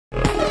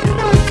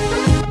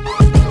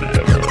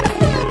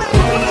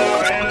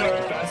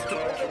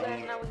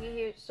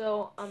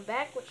I'm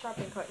back with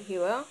Shopping Cart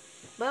Hero,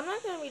 but I'm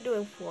not going to be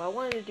doing 4. I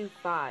wanted to do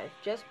 5,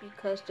 just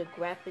because the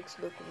graphics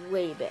look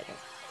way better.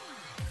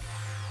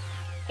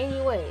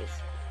 Anyways,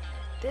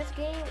 this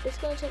game is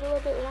going to take a little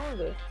bit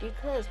longer,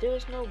 because there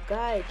is no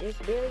guide. There's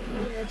barely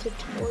even a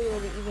tutorial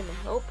to even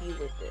help you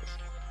with this.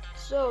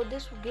 So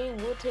this game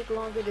will take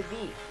longer to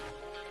beat.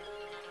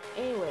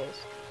 Anyways,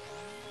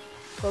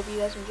 hope you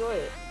guys enjoy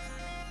it.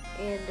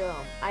 And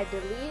I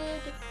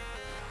deleted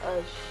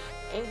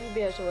Angry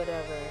Bears or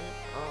whatever,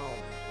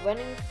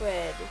 Running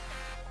Fred,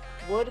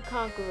 Wood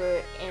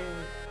Conqueror, and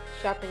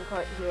Shopping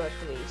Cart Hero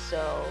 3.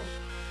 So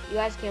you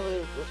guys can't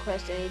really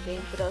request anything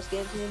for those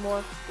games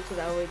anymore because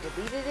I already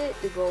deleted it.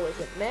 The goal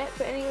wasn't met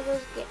for any of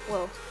those games.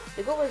 Well,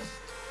 the goal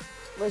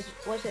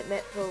wasn't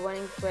met for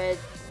Running Fred,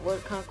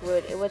 Wood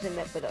Conqueror. It wasn't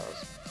met for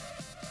those.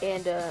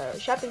 And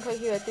Shopping Cart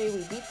Hero 3,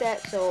 we beat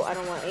that, so I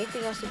don't want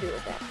anything else to do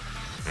with that.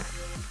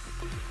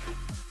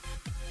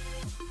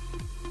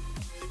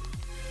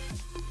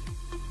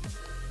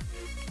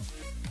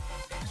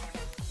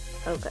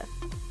 Okay,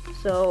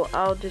 so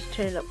I'll just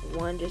turn it up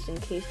 1 just in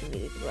case the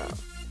music's loud.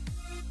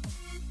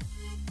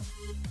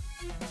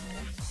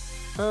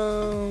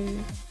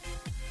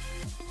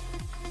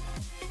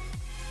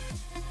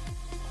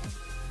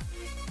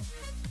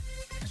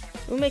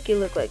 We'll make it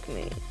look like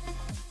me.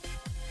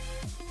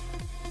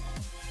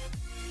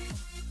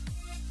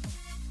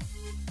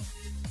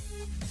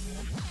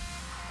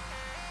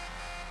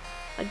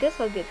 I guess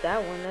I'll get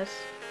that one. That's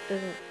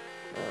doesn't.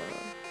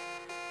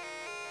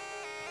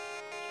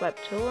 Swipe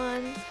to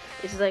 1.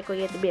 It's like when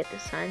you have to be at the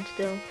sign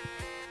still.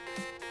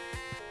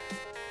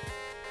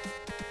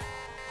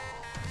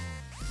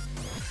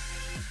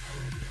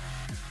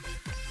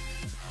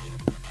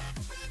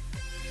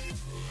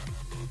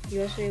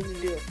 You also have to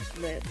do a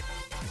flip.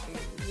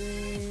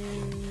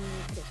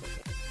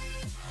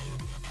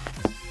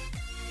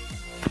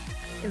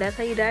 And that's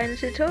how you die in the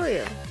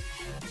tutorial.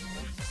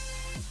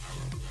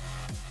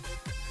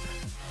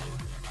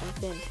 I'm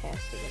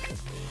fantastic at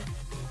this game.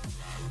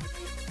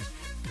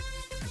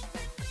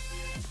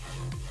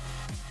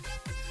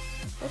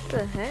 What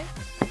the heck?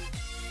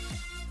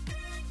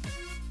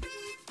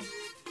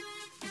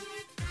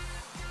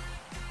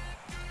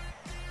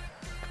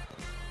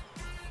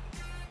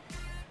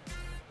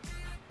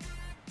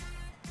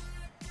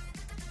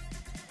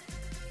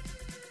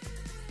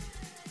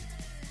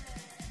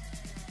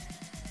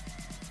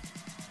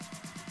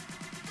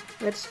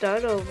 Let's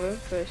start over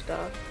first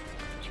off.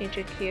 Change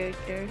your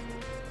character.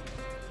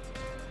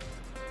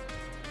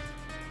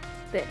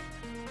 There.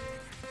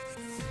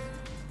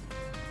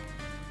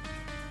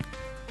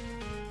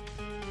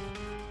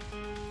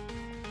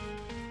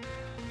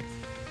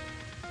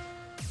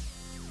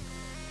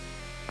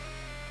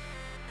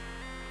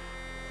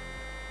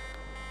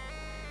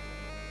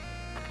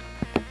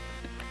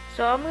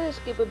 So I'm going to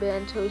skip a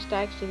bit until we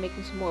start actually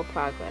making some more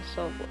progress,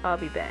 so I'll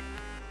be back.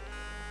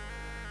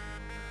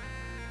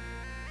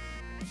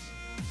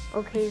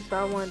 Okay, so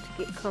I wanted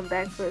to come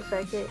back for a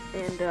second,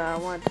 and I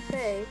wanted to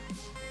say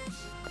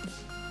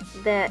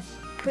that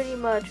pretty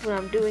much what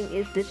I'm doing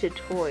is the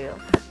tutorial.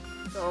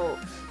 So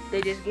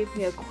they just give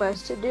me a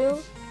quest to do,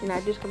 and I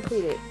just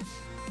complete it.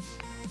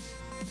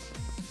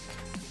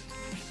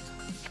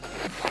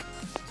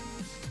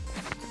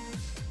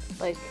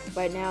 Like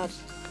right now,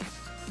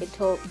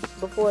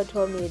 before it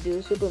told me to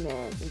do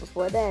Superman, and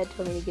before that it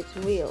told me to get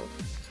some wheels.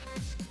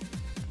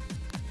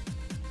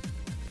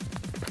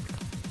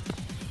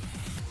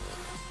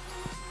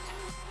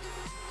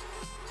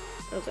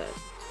 Okay.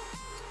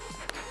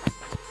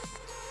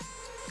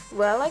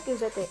 What I like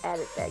is that they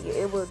added that. You're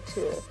able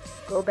to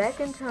go back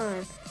in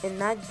time and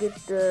not get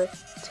the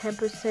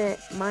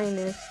 10%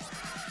 minus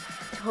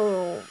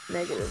total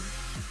negative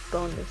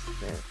bonus.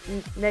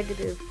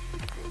 Negative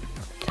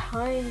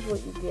times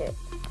what you get.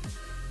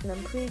 And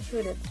I'm pretty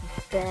sure that's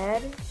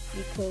bad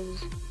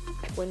because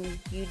when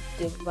you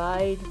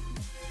divide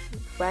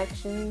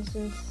fractions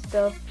and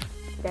stuff,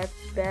 that's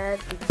bad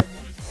because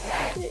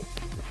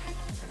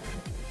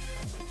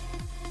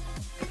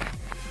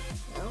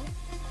no?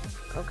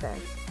 Okay,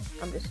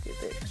 I'm just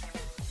stupid.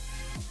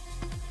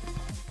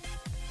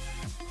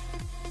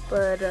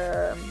 But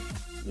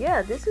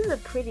yeah, this is a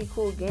pretty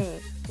cool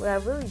game. What I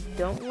really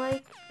don't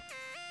like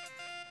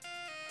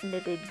and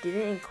that they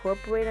didn't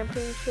incorporate, I'm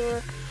pretty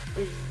sure,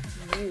 is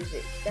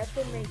music. That's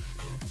what makes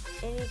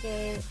any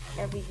game,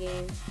 every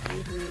game,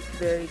 usually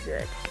very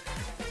good.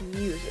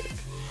 Music.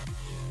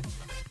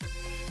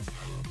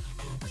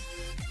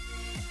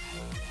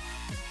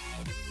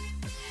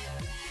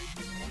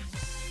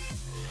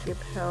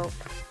 Skip help.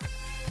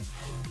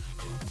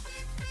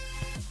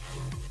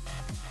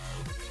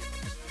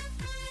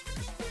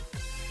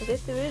 I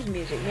guess there is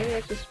music. Maybe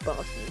that's just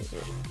boss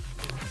music.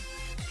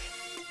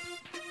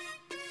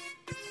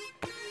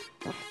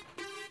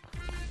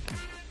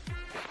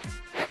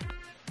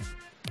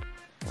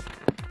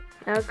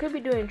 Now I could be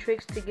doing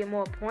tricks to get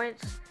more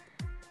points,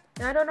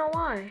 and I don't know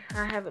why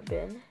I haven't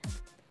been.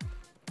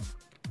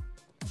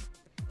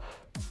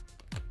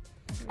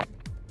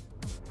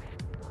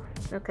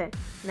 Okay,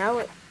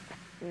 now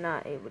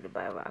not able to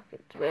buy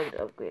rockets. We're able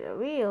to upgrade our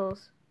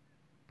wheels,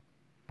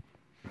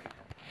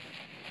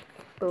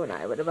 but we're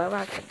not able to buy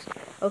rockets.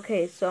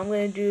 Okay, so I'm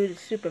gonna do the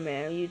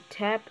Superman. You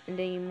tap and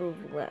then you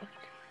move left.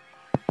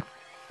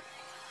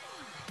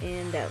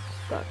 And that's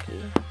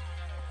lucky.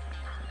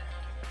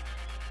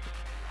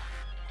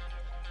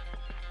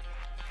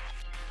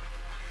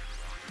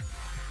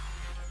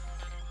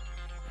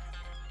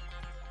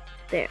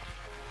 There.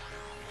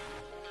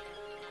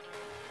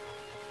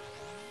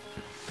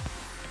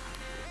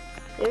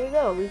 There we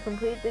go. We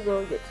complete the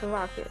goal. Get some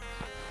rockets.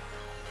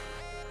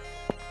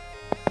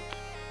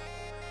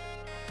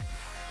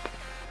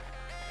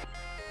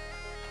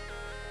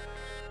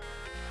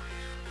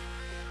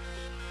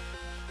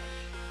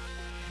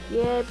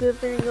 Yeah, people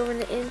finna go in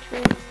the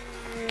entrance.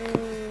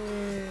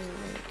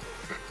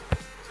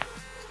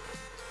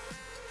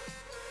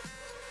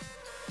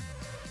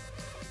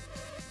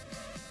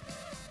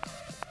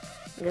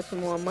 Get some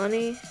more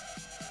money.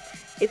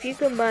 If you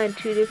combine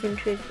 2 different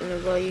tricks in a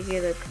row, you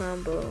get a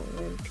combo.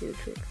 1, 2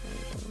 trick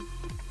combo.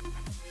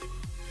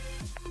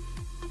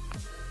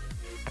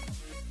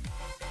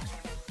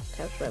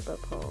 Tap, swipe up,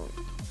 hold.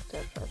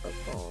 Tap, swipe up,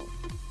 hold.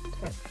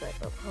 Tap,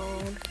 swipe up,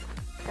 hold.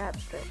 Tap,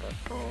 swipe up,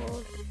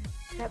 hold.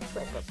 Tap,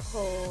 swipe up,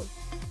 hold.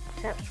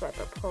 Tap, swipe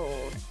up,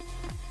 hold.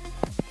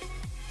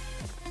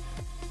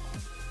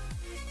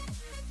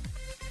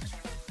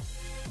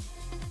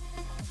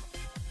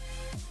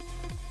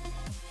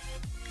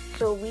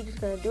 So we just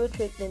gonna do a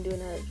trick, then do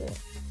another trick.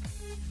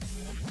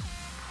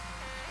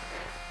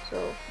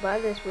 So buy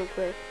this real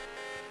quick.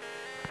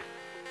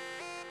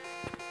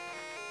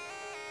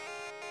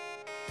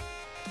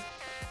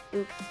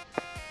 Oops.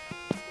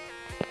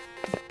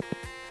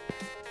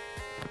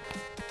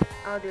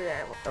 I'll do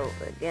that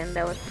over again.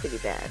 That was pretty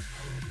bad.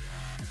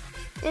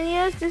 And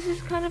yes, this is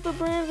kind of a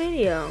bland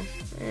video.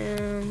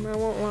 I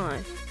won't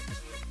lie.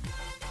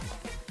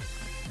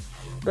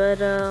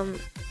 But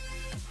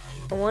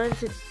I wanted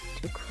to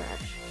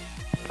crash.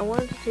 I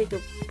wanted to take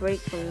a break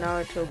from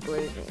Naruto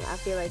Blazing. I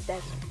feel like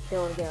that's the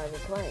only game I've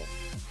been playing.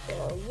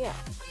 So yeah,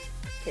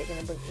 taking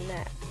a break from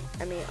that.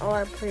 I mean, all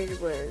I played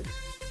was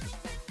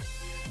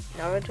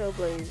Naruto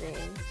Blazing.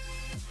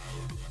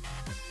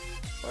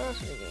 What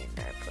else was the game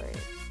that I played?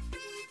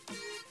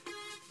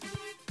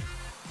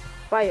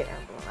 Fire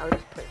Emblem. I would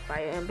just play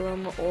Fire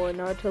Emblem or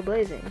Naruto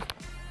Blazing.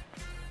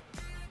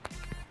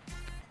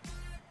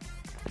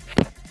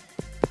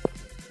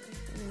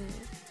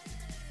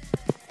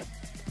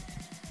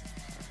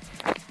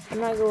 I'm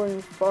not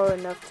going far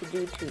enough to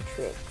do 2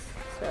 tricks,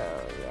 so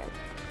yeah.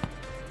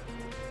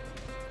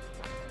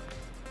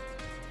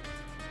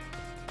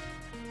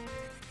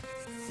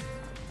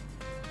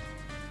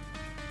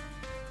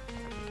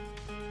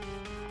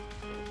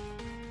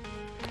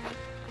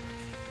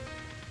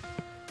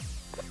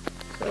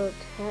 So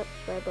tap,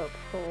 swipe up,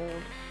 hold.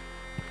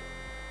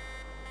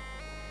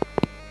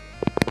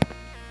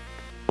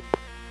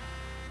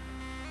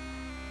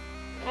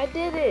 I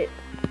did it!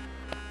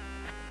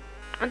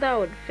 I thought I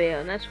would fail,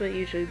 and that's what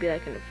usually be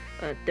like in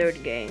a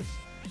third game.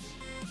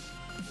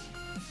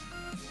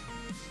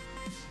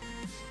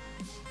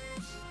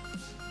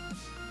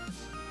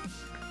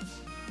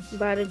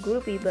 By the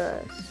groupie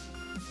bus.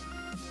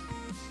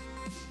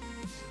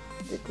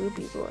 The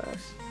groupie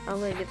bus.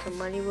 I'm gonna get some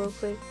money real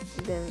quick,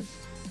 and then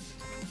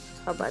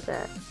how about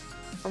that?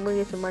 I'm gonna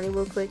get some money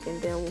real quick, and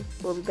then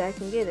we'll be back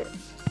and get it.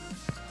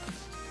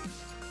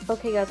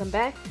 Okay, guys, I'm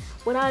back.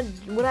 What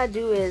I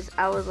do is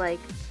I was like,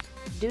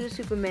 do the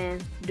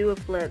Superman, do a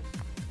flip,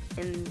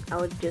 and I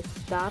would just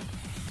stop.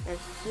 As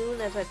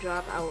soon as I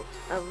drop, I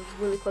was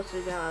really close to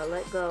the ground, I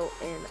let go,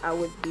 and I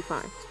would be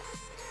fine.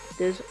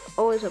 There's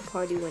always a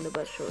party when the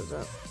bus shows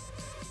up.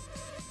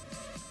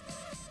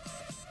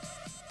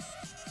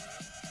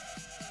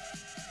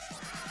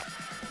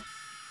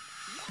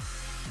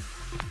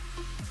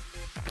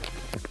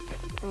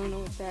 I don't know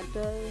what that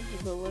does,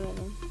 but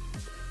whatever.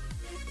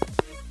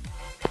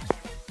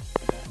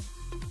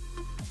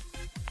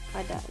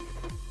 I died.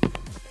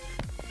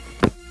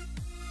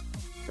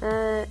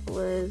 That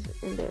was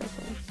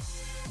embarrassing.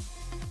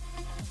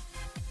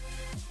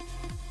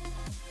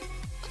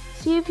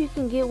 See if you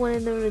can get one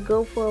of them to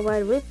go for a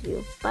ride with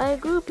you. Buy a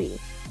groupie.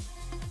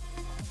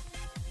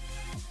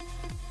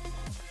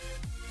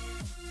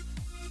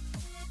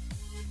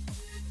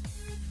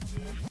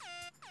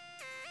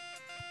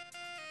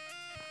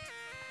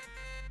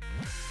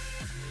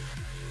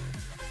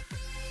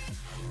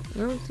 I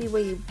don't see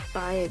where you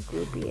buy a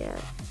groupie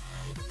at.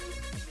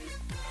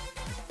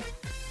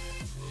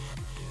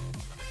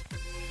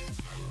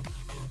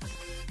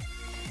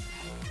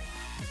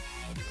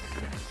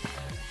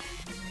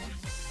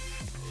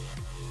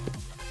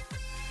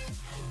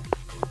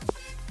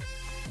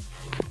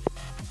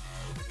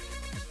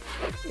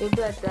 It'd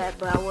be like that,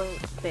 but I wouldn't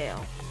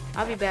fail.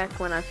 I'll be back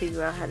when I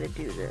figure out how to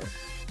do this.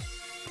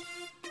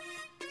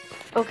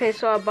 Okay,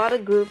 so I bought a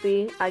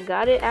groupie. I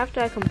got it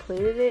after I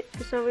completed it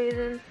for some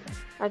reason.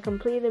 I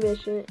completed the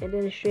mission, and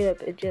then straight up,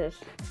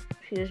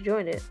 she just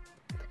joined it.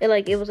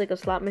 It was like a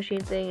slot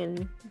machine thing,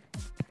 and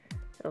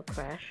it'll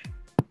crash.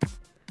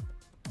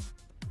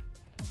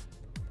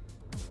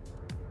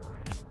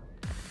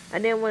 I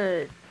didn't want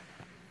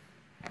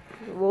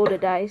to roll the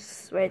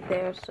dice right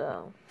there,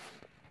 so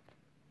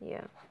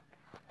yeah.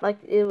 Like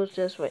it was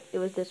just right. It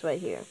was this right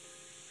here.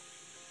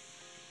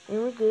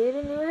 And we get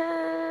a new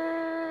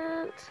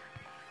hat.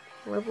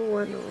 Level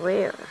 1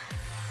 rare.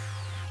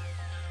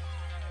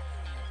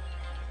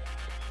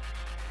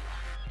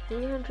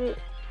 300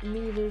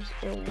 meters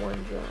in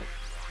one jump.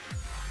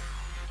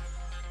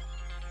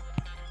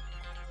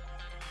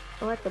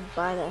 I'll have to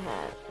buy that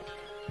hat.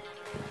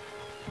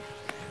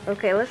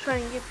 Okay, let's try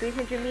and get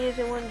 300 meters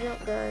in one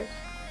jump, guys.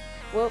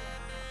 Well,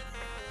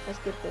 let's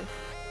get this.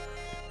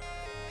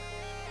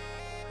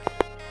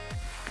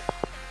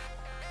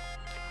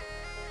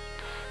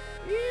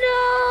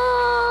 No!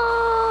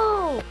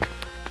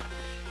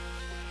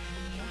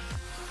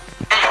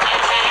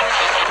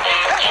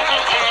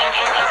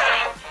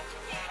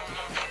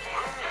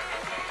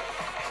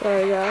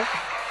 Sorry, guys.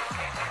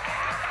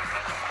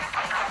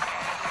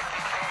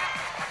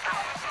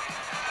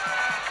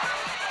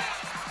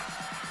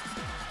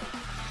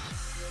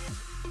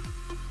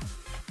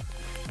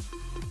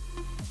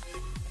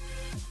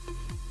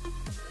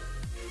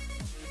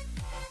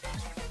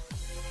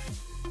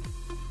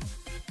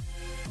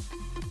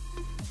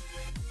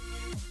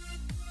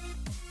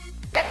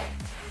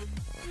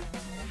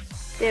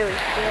 There we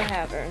still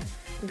have her.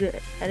 Good.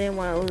 I didn't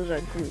want to lose our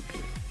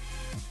groupie.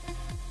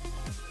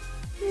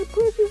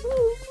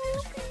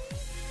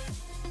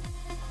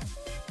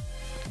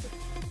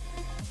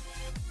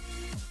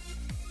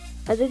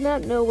 I did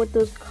not know what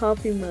those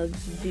coffee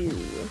mugs do.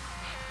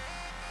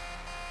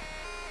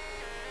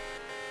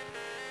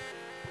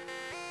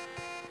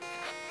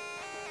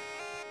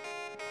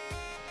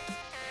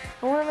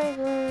 I want to make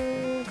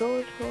one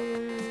go to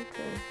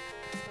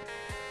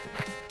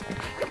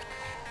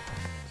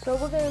So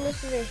we're gonna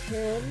listen to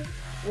him.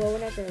 Well, we're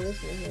not gonna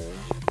listen to him.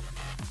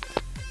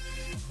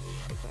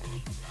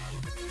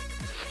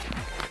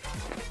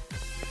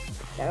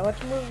 Gotta watch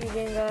the movie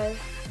again, guys.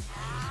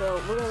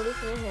 So we're gonna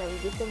listen to him,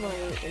 get the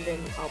money, and then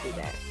I'll be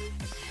back.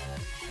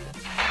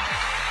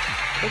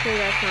 Okay,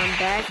 guys, so I'm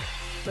back.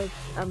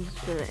 I'm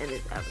just gonna end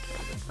this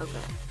advertisement.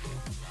 Okay.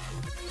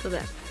 So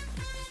that.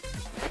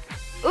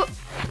 Oh.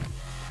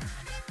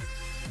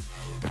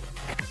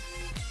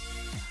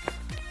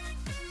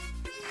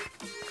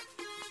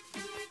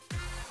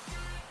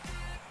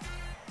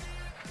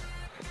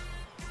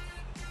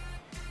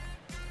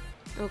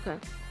 Okay.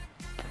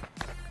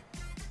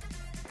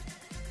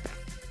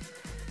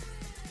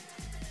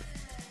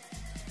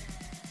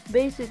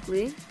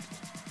 Basically,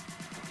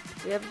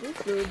 we have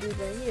this little dude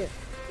right here.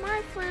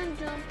 My friend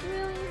jumped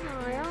really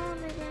high. I don't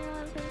think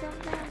anyone can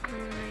jump that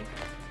high.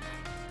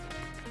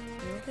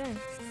 Okay.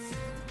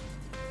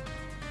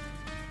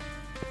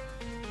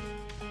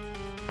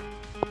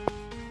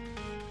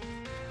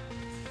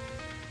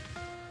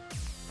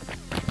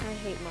 I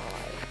hate my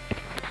life.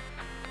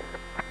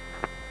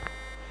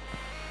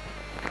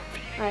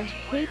 I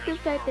hate the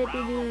fact that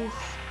they do this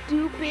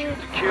stupid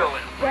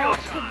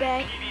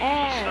back-to-back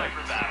ads.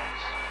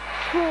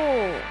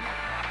 Cool.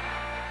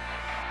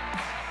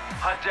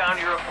 Hunt down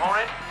your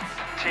opponent,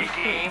 take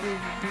aim,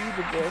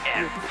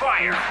 and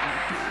fire.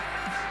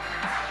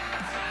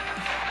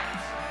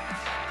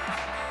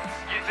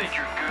 You think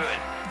you're good?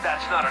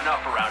 That's not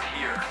enough around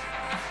here.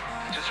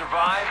 To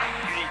survive,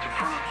 you need to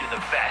prove you're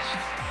the best.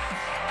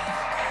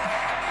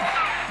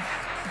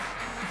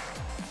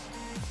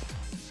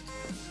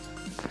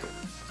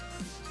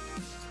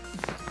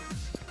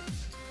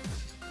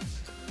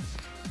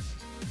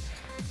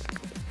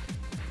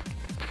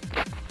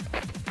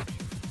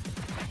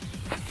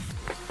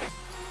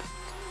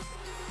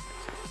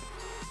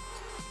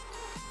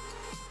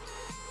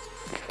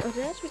 Oh,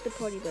 that's what the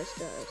party bus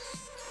does.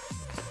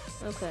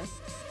 Okay.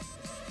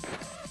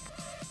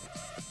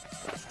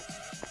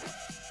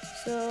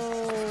 So...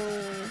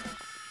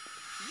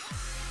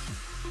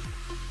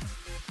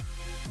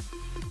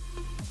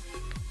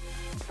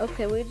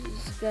 okay, we're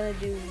just gonna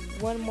do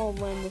one more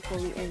run before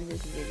we end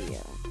this video.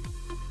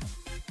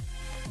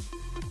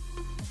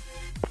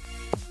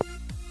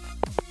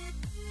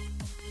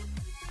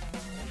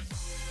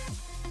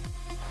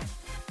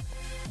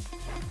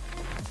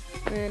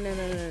 No.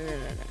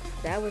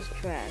 That was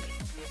trash.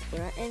 We're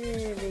not ending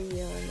the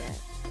video on that.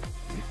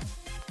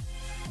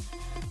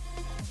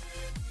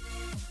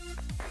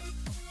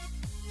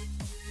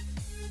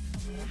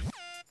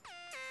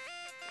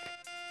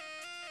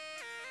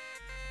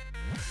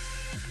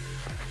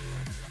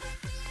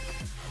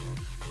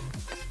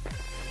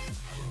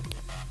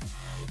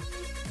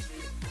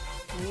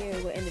 Here,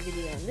 we'll end the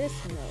video on this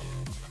note.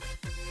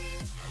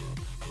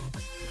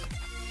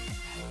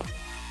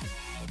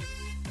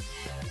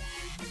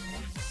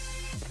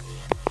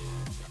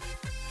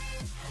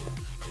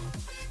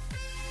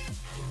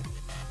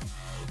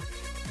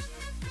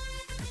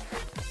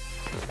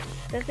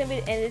 That's gonna be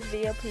the end of this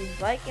video. Please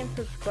like and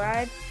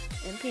subscribe,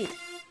 and peace.